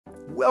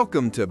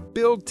Welcome to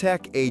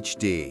BuildTech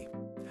HD.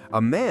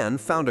 A man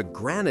found a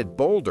granite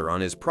boulder on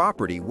his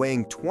property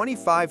weighing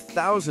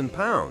 25,000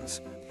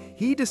 pounds.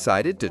 He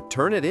decided to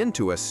turn it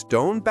into a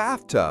stone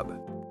bathtub.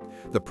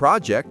 The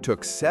project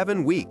took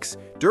 7 weeks,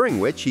 during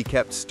which he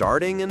kept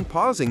starting and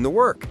pausing the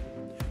work.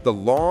 The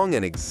long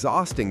and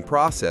exhausting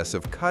process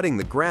of cutting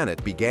the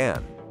granite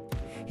began.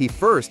 He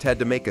first had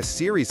to make a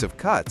series of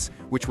cuts,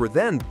 which were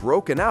then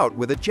broken out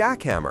with a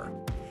jackhammer.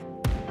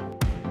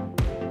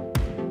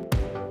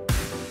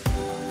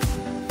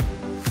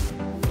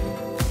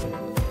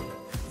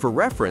 For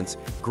reference,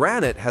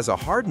 granite has a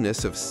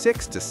hardness of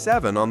 6 to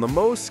 7 on the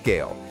Mohs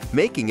scale,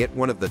 making it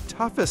one of the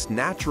toughest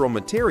natural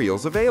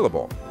materials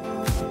available.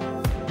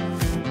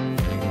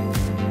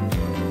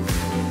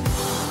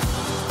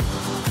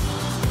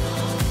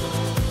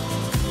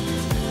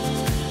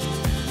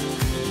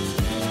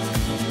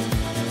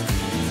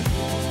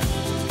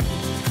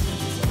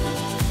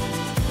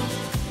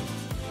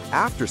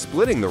 After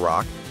splitting the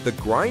rock, the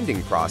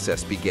grinding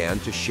process began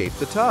to shape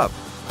the tub.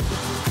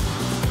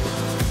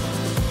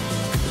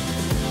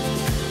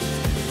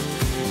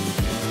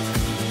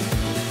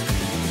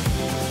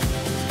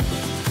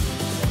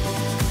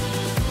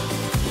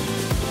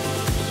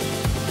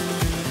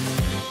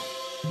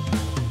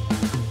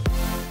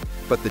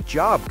 But the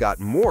job got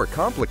more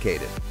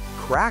complicated.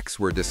 Cracks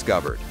were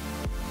discovered.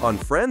 On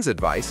friends'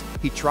 advice,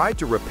 he tried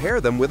to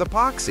repair them with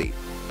epoxy.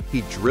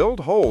 He drilled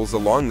holes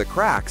along the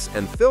cracks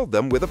and filled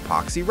them with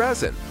epoxy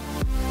resin.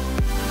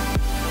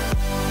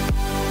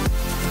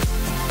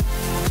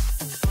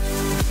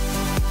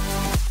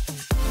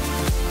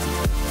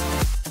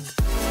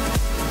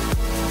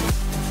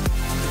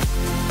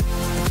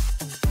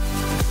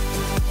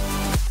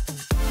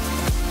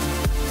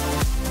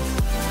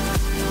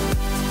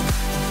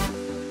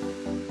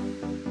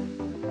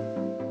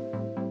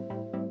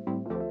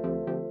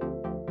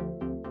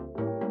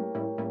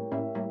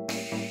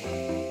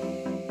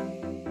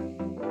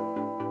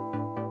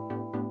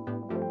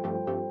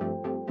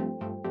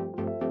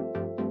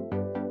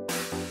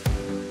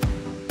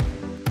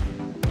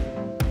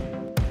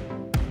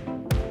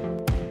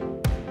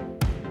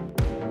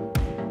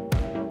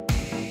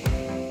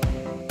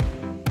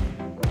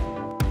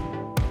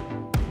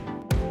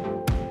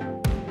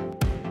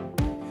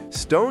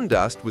 Stone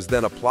dust was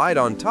then applied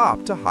on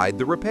top to hide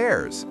the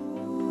repairs.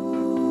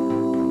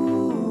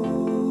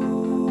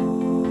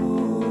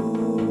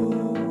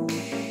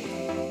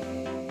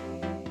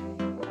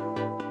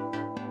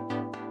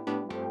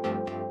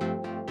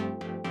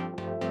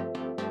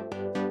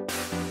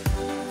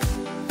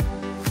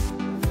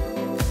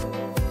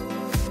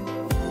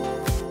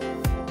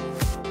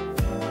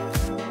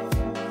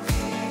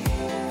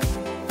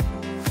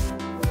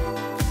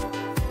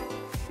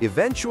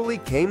 Eventually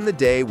came the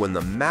day when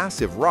the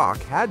massive rock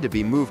had to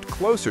be moved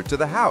closer to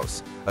the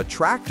house. A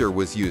tractor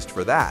was used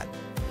for that.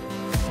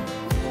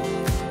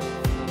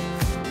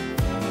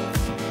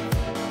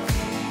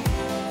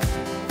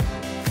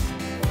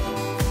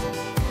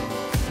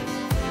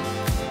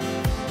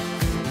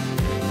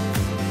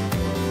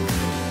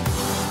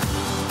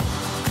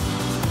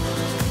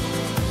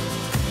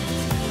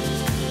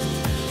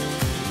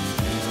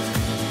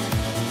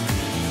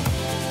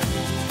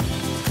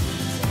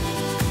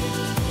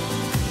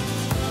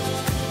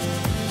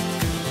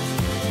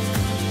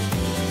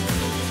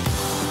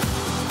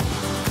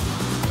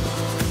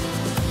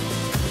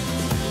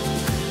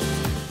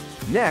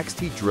 Next,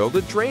 he drilled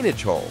a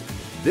drainage hole.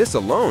 This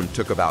alone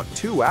took about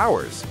 2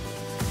 hours.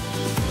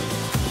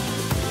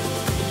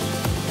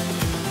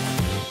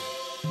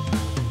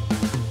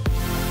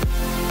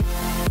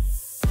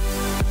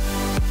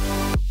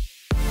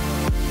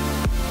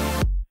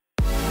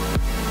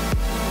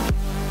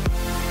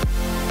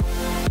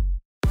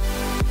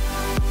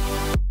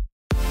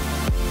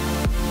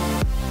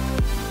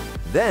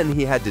 Then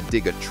he had to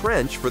dig a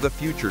trench for the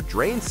future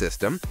drain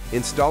system,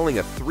 installing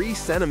a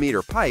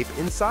 3-centimeter pipe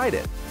inside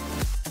it.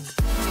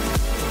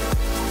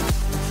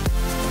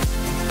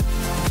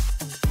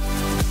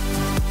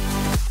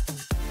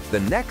 The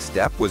next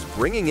step was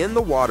bringing in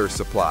the water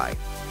supply.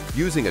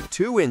 Using a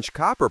 2-inch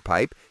copper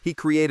pipe, he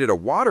created a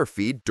water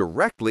feed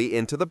directly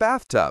into the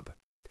bathtub.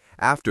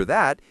 After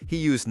that, he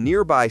used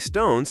nearby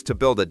stones to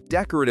build a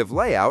decorative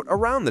layout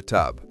around the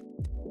tub.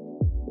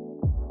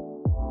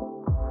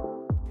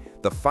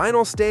 The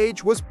final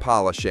stage was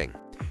polishing.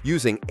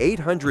 Using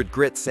 800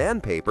 grit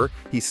sandpaper,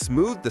 he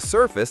smoothed the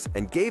surface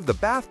and gave the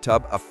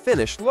bathtub a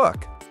finished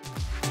look.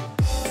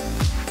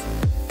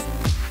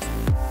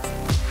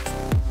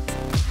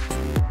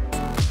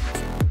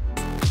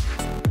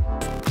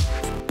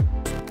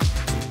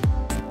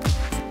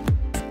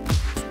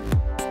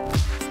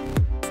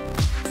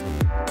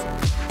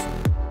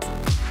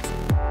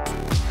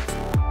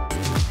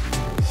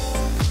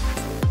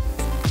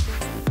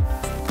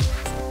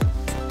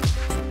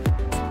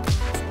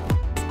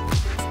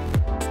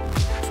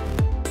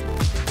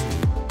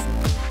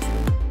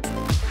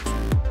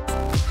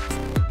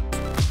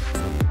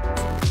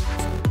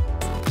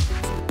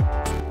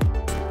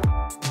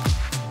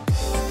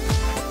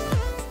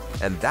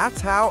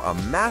 that's how a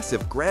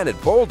massive granite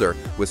boulder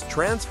was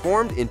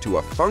transformed into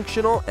a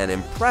functional and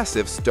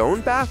impressive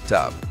stone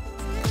bathtub.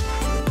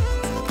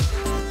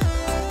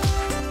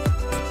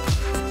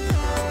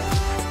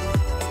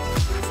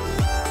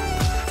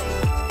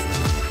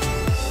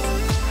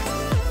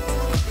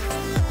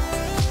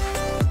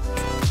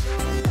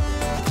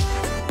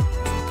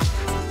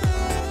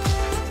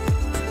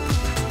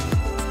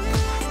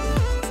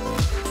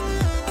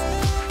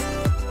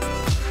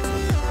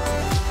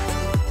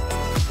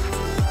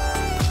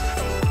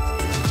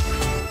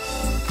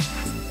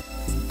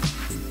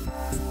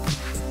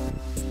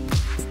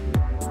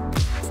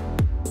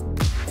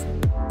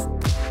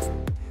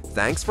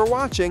 Thanks for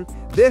watching.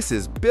 This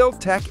is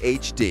BuildTech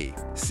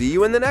HD. See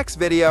you in the next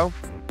video.